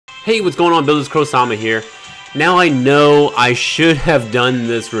Hey, what's going on, Builders? Kurosama here. Now I know I should have done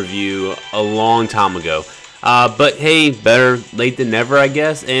this review a long time ago, but hey, better late than never, I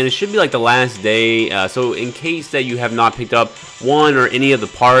guess. And it should be like the last day, so in case that you have not picked up one or any of the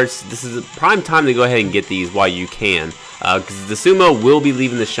parts, this is a prime time to go ahead and get these while you can, because the SUMO will be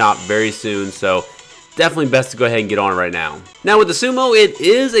leaving the shop very soon, so definitely best to go ahead and get on it right now. Now with the SUMO, it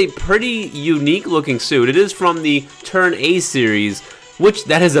is a pretty unique looking suit. It is from the Turn A series, which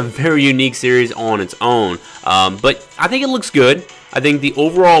that is a very unique series on its own, but I think it looks good. I think the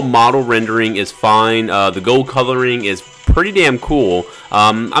overall model rendering is fine. The gold coloring is pretty damn cool.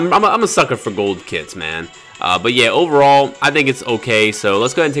 I'm a sucker for gold kits, man. But yeah, overall, I think it's okay, so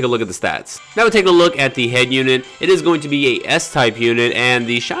let's go ahead and take a look at the stats. Now we're taking a look at the head unit. It is going to be a S-type unit, and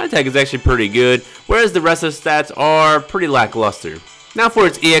the shot attack is actually pretty good, whereas the rest of the stats are pretty lackluster. Now for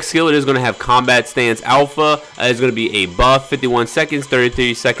its EX skill, it is going to have Combat Stance Alpha. It's going to be a buff, 51 seconds,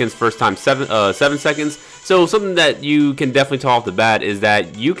 33 seconds, first time 7 seconds. So something that you can definitely tell off the bat is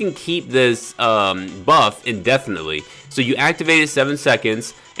that you can keep this buff indefinitely. So you activate it 7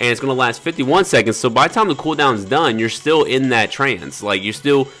 seconds, and it's going to last 51 seconds. So by the time the cooldown is done, you're still in that trance. Like you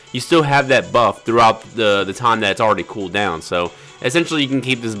still have that buff throughout the time that it's already cooled down. So essentially, you can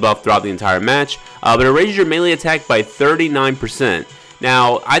keep this buff throughout the entire match. But it raises your melee attack by 39%.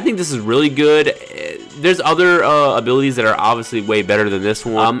 Now, I think this is really good. There's other abilities that are obviously way better than this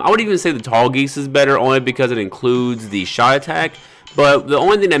one. I would even say the Tall Geese is better only because it includes the shot attack. But the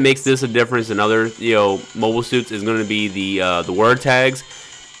only thing that makes this a difference than other, mobile suits is going to be the word tags.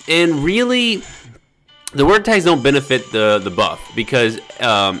 And really, the word tags don't benefit the buff because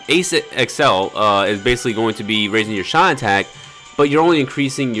Ace XL is basically going to be raising your shot attack, but you're only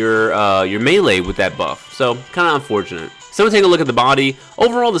increasing your melee with that buff. So kind of unfortunate. So we'll take a look at the body.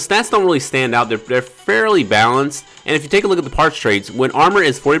 Overall, the stats don't really stand out. They're fairly balanced. And if you take a look at the parts traits, when armor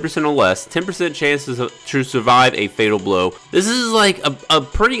is 40% or less, 10% chances to survive a fatal blow. This is like a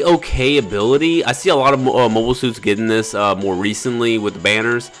pretty okay ability. I see a lot of mobile suits getting this more recently with the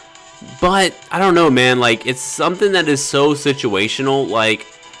banners. But I don't know, man. Like, it's something that is so situational. Like,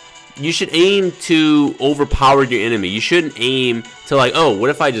 you should aim to overpower your enemy. You shouldn't aim to like, oh, what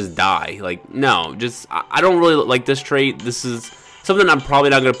if I just die? Like, no, just I don't really like this trait. This is something I'm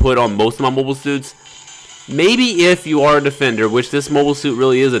probably not going to put on most of my mobile suits. Maybe if you are a defender, which this mobile suit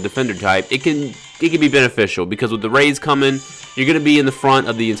really is a defender type, it can be beneficial because with the raids coming, you're going to be in the front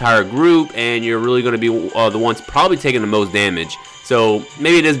of the entire group, and you're really going to be the ones probably taking the most damage. So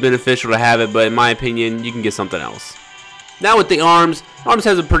maybe it is beneficial to have it, but in my opinion, you can get something else. Now with the arms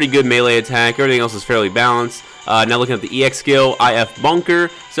has a pretty good melee attack. Everything else is fairly balanced. Now looking at the EX skill, IF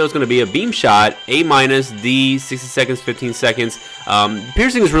Bunker. So it's going to be a beam shot, A-, D, 60 seconds, 15 seconds.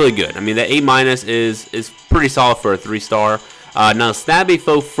 Piercing is really good. I mean, that A- is pretty solid for a 3-star. Now stab a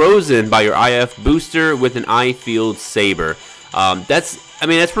foe frozen by your IF booster with an eye field saber. That's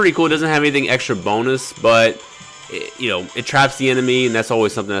pretty cool. It doesn't have anything extra bonus, but it traps the enemy, and that's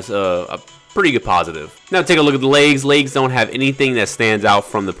always something that's a pretty good positive. Now take a look at the legs. Legs don't have anything that stands out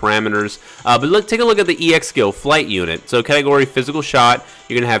from the parameters. But take a look at the EX skill, Flight Unit. So category Physical Shot,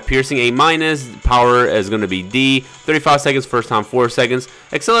 you're going to have Piercing A-, Power is going to be D, 35 seconds, first time 4 seconds.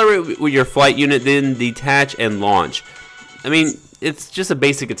 Accelerate with your Flight Unit, then Detach and Launch. I mean, it's just a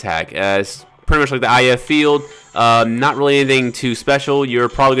basic attack. It's pretty much like the IF Field. Not really anything too special. You're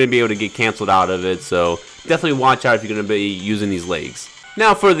probably going to be able to get canceled out of it. So definitely watch out if you're going to be using these legs.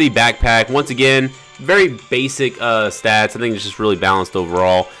 Now for the backpack, once again, very basic stats. I think it's just really balanced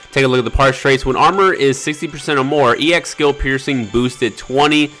overall. Take a look at the parts traits. When armor is 60% or more, EX skill piercing boosted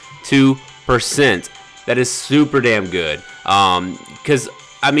 22%. That is super damn good. Because,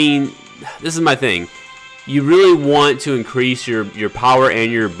 I mean, this is my thing. You really want to increase your power and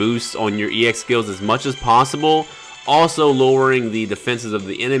your boosts on your EX skills as much as possible. Also lowering the defenses of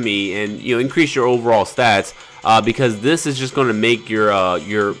the enemy and increase your overall stats. Because this is just going to make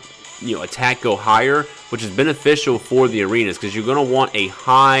your attack go higher, which is beneficial for the arenas because you're going to want a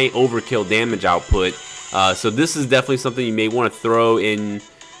high overkill damage output. So this is definitely something you may want to throw in,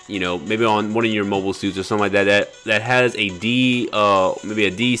 maybe on one of your mobile suits or something like that has a D, maybe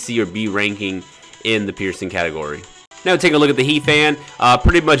a D, C, or B ranking in the piercing category. Now take a look at the heat fan.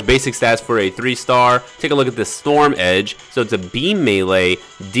 Pretty much basic stats for a 3-star. Take a look at the storm edge. So it's a beam melee,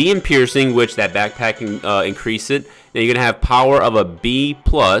 D in piercing, which that backpack can increase it. Now you're gonna have power of a B+,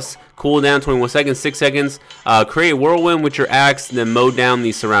 cooldown 21 seconds, 6 seconds. Create a whirlwind with your axe, then mow down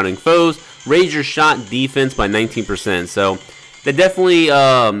the surrounding foes. Raise your shot defense by 19%. So that definitely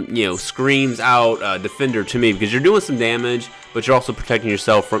screams out defender to me because you're doing some damage, but you're also protecting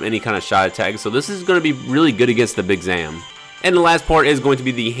yourself from any kind of shot attack. So this is going to be really good against the Big Zam. And the last part is going to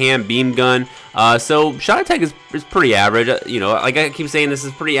be the hand beam gun. So shot attack is pretty average. You know, like I keep saying, this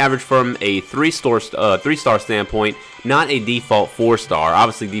is pretty average from a three-star standpoint, not a default 4-star.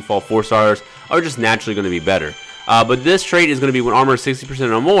 Obviously, default 4-stars are just naturally going to be better. But this trait is going to be when armor is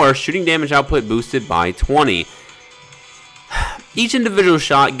 60% or more, shooting damage output boosted by 20. Each individual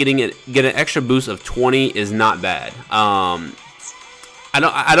shot get an extra boost of 20 is not bad. I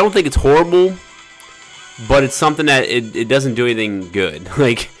don't think it's horrible, but it's something that it doesn't do anything good.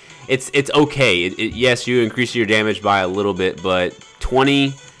 Like it's okay. Yes, you increase your damage by a little bit, but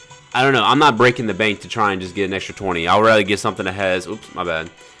 20, I don't know. I'm not breaking the bank to try and just get an extra 20. I'll rather get something that has, oops, my bad.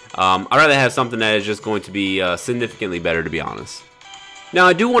 I'd rather have something that is just going to be significantly better, to be honest. Now,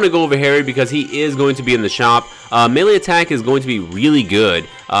 I do want to go over Harry because he is going to be in the shop. Melee attack is going to be really good.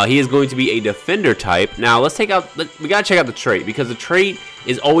 He is going to be a defender type. Now, we gotta check out the trait because the trait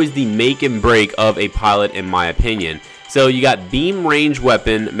is always the make and break of a pilot, in my opinion. So you got beam range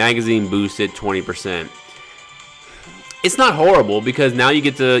weapon, magazine boosted 20%. It's not horrible because now you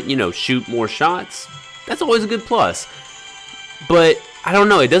get to, you know, shoot more shots. That's always a good plus. But I don't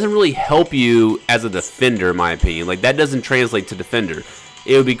know, it doesn't really help you as a defender, in my opinion. Like, that doesn't translate to defender.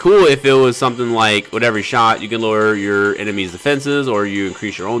 It would be cool if it was something like, with every shot, you can lower your enemy's defenses, or you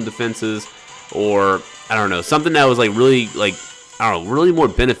increase your own defenses, or, I don't know, something that was, like, really, like, I don't know, really more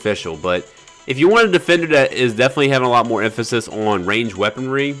beneficial. But if you want a defender that is definitely having a lot more emphasis on range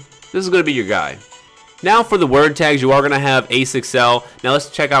weaponry, this is going to be your guy. Now, for the word tags, you are going to have A6L. Now, let's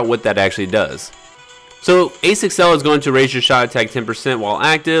check out what that actually does. So A6L is going to raise your shot attack 10% while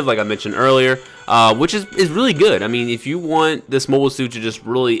active, like I mentioned earlier, which is really good. I mean, if you want this mobile suit to just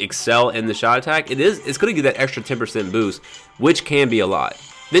really excel in the shot attack, it's going to give that extra 10% boost, which can be a lot.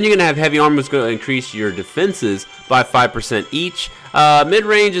 Then you're going to have heavy armor, is going to increase your defenses by 5% each.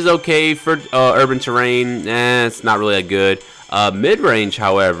 Mid-range is okay for urban terrain. It's not really that good. Mid-range,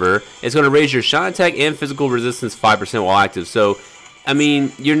 however, is going to raise your shot attack and physical resistance 5% while active. So, I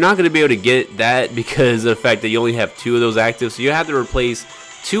mean, you're not going to be able to get that because of the fact that you only have 2 of those active. So you have to replace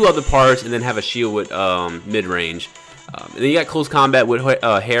 2 other parts and then have a shield with mid-range. And then you got close combat with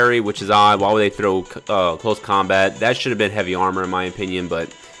Harry, which is odd. Why would they throw close combat? That should have been heavy armor, in my opinion,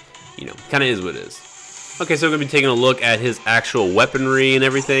 but, you know, kind of is what it is. Okay, so we're going to be taking a look at his actual weaponry and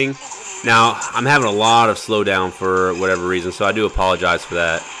everything. Now, I'm having a lot of slowdown for whatever reason, so I do apologize for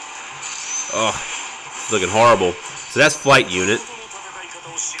that. Oh, it's looking horrible. So that's flight unit.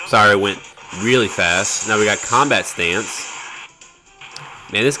 Sorry, I went really fast. Now we got combat stance.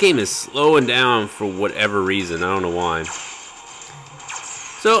 Man, this game is slowing down for whatever reason. I don't know why.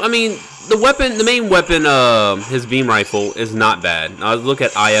 So, I mean, the main weapon, his beam rifle, is not bad. Now let's look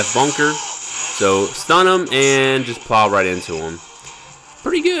at IF bunker. So, stun him and just plow right into him.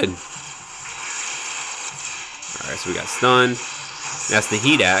 Pretty good. Alright, so we got stunned. That's the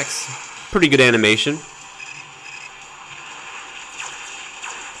heat axe. Pretty good animation.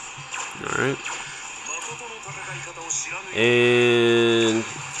 Alright. And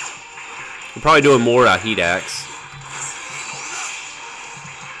we're probably doing more heat axe.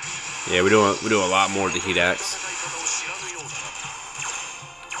 Yeah, we're doing a lot more of the heat axe.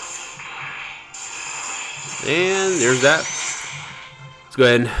 And there's that. Let's go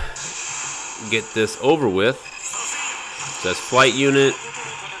ahead and get this over with. So that's flight unit.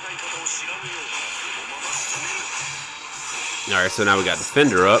 Alright, so now we got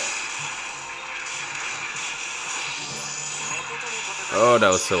defender up. Oh, that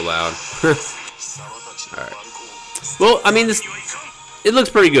was so loud. Alright. Well, I mean, it looks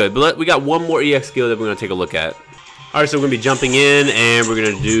pretty good, but we got one more EX skill that we're going to take a look at. Alright, so we're going to be jumping in, and we're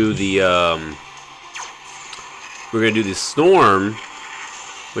going to do the storm,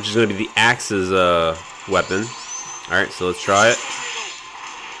 which is going to be the axe's weapon. Alright, so let's try it.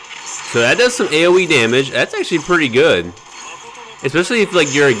 So that does some AoE damage. That's actually pretty good. Especially if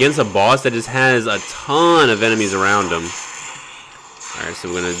like you're against a boss that just has a ton of enemies around him. Alright, so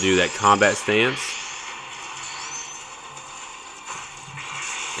we're going to do that combat stance.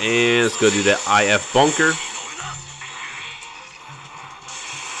 And let's go do that IF bunker.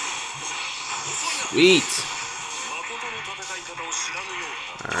 Sweet.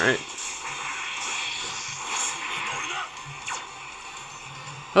 Alright.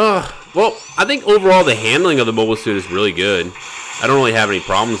 Well, I think overall the handling of the mobile suit is really good. I don't really have any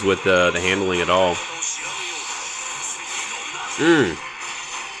problems with the handling at all.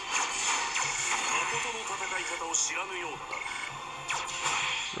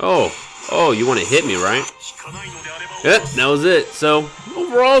 Oh, you want to hit me, right? Yep, that was it. So,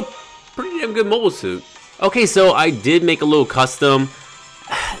 overall, pretty damn good mobile suit. Okay, so I did make a little custom.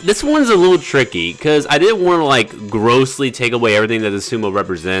 this one's a little tricky because I didn't want to like grossly take away everything that the sumo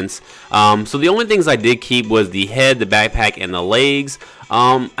represents. So the only things I did keep was the head, the backpack, and the legs.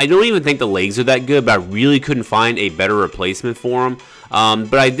 I don't even think the legs are that good, but I really couldn't find a better replacement for them.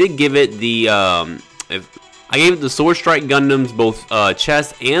 But I did give it the I gave it the Sword Strike Gundams, both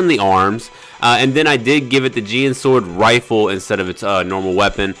chest and the arms. And then I did give it the Gian Sword rifle instead of its normal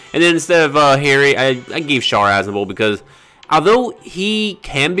weapon. And then instead of Harry, I gave Char Aznavour because although he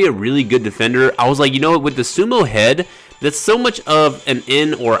can be a really good defender, I was like, you know what, with the sumo head, that's so much of an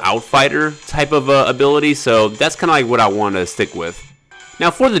in or out fighter type of ability, so that's kind of like what I want to stick with.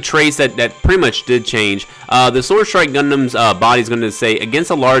 Now for the traits that pretty much did change, the Sword Strike Gundam's body is going to say, against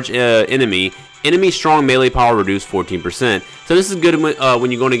a large enemy strong melee power reduced 14%. So this is good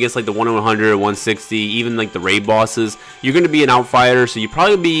when you're going against like the 1-100, 160, even like the raid bosses. You're going to be an outfighter, so you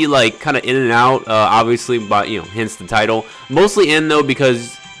probably be like kind of in and out, obviously, but hence the title. Mostly in though,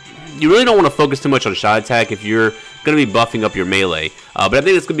 because you really don't want to focus too much on shot attack if you're going to be buffing up your melee. But I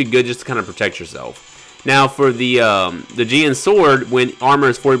think it's going to be good just to kind of protect yourself. Now for the Gian Sword, when armor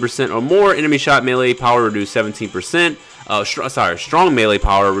is 40% or more, enemy shot melee power reduced 17%. Strong melee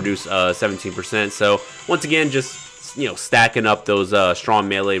power reduced 17%. So once again, just stacking up those strong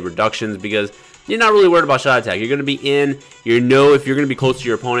melee reductions because you're not really worried about shot attack. You're going to be in. If you're going to be close to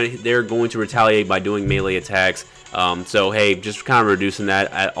your opponent, they're going to retaliate by doing melee attacks. So hey, just kind of reducing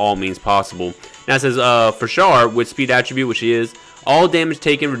that at all means possible. Now it says for Char with speed attribute, which he is, all damage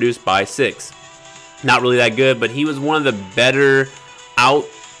taken reduced by 6. Not really that good, but he was one of the better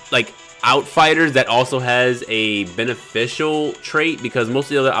outfighters that also has a beneficial trait, because most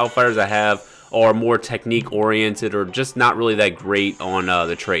of the other outfighters I have are more technique oriented or just not really that great on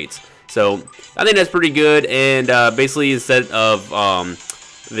the traits. So I think that's pretty good. And basically instead of I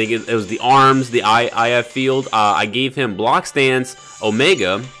think it was the arms, the IF field, I gave him block stance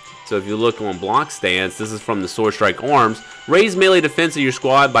Omega. So if you look on block stance, this is from the Sword Strike arms, raise melee defense of your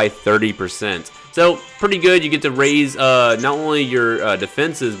squad by 30%. So pretty good. You get to raise not only your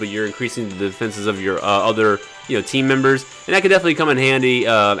defenses, but you're increasing the defenses of your other team members, and that could definitely come in handy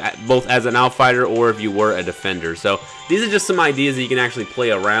both as an outfighter or if you were a defender. So these are just some ideas that you can actually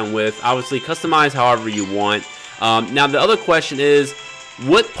play around with. Obviously, customize however you want. Now the other question is,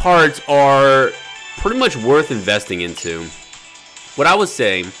 what parts are pretty much worth investing into? What I would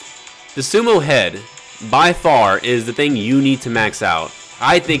say, the sumo head by far is the thing you need to max out.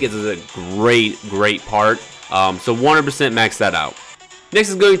 I think it's a great part, so 100% max that out. Next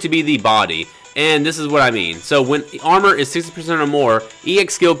is going to be the body, and this is what I mean. So when armor is 60% or more,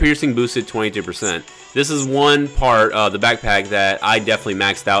 EX skill piercing boosted 22%. This is one part of the backpack that I definitely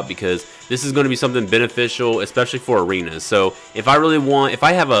maxed out because this is going to be something beneficial, especially for arenas. So if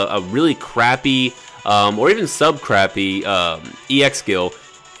I have a really crappy or even sub-crappy EX skill,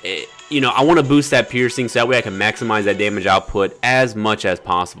 I want to boost that piercing so that way I can maximize that damage output as much as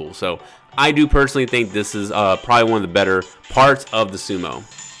possible. So I do personally think this is probably one of the better parts of the sumo.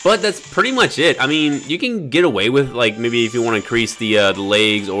 But that's pretty much it. I mean, you can get away with like maybe if you want to increase the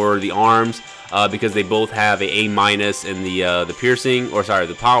legs or the arms because they both have a A- in the piercing, or sorry,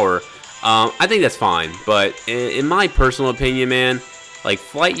 the power. I think that's fine. But in my personal opinion, man, like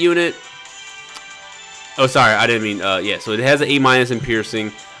flight unit. Oh, sorry, I didn't mean. Yeah, so it has an A- in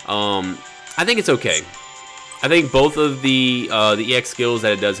piercing. I think it's okay. I think both of the EX skills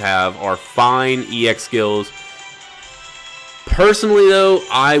that it does have are fine EX skills. Personally, though,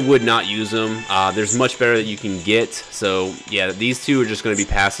 I would not use them. There's much better that you can get. So, yeah, these two are just going to be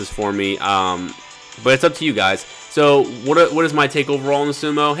passes for me. But it's up to you guys. So, what is my take overall on the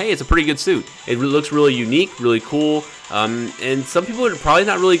sumo? Hey, it's a pretty good suit. It looks really unique, really cool. And some people are probably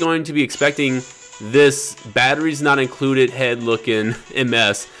not really going to be expecting this batteries not included head looking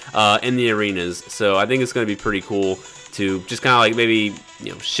MS in the arenas. So I think it's going to be pretty cool to just kind of like maybe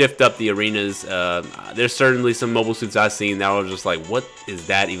shift up the arenas. There's certainly some mobile suits I've seen that I was just like, what is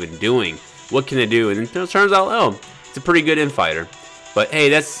that even doing? What can it do? And it turns out, oh, it's a pretty good infighter. But hey,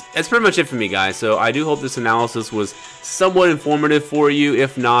 that's pretty much it for me, guys. So I do hope this analysis was somewhat informative for you.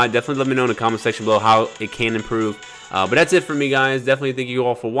 If not, definitely let me know in the comment section below how it can improve. But that's it for me, guys. Definitely thank you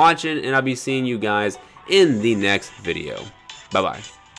all for watching, and I'll be seeing you guys in the next video. Bye-bye.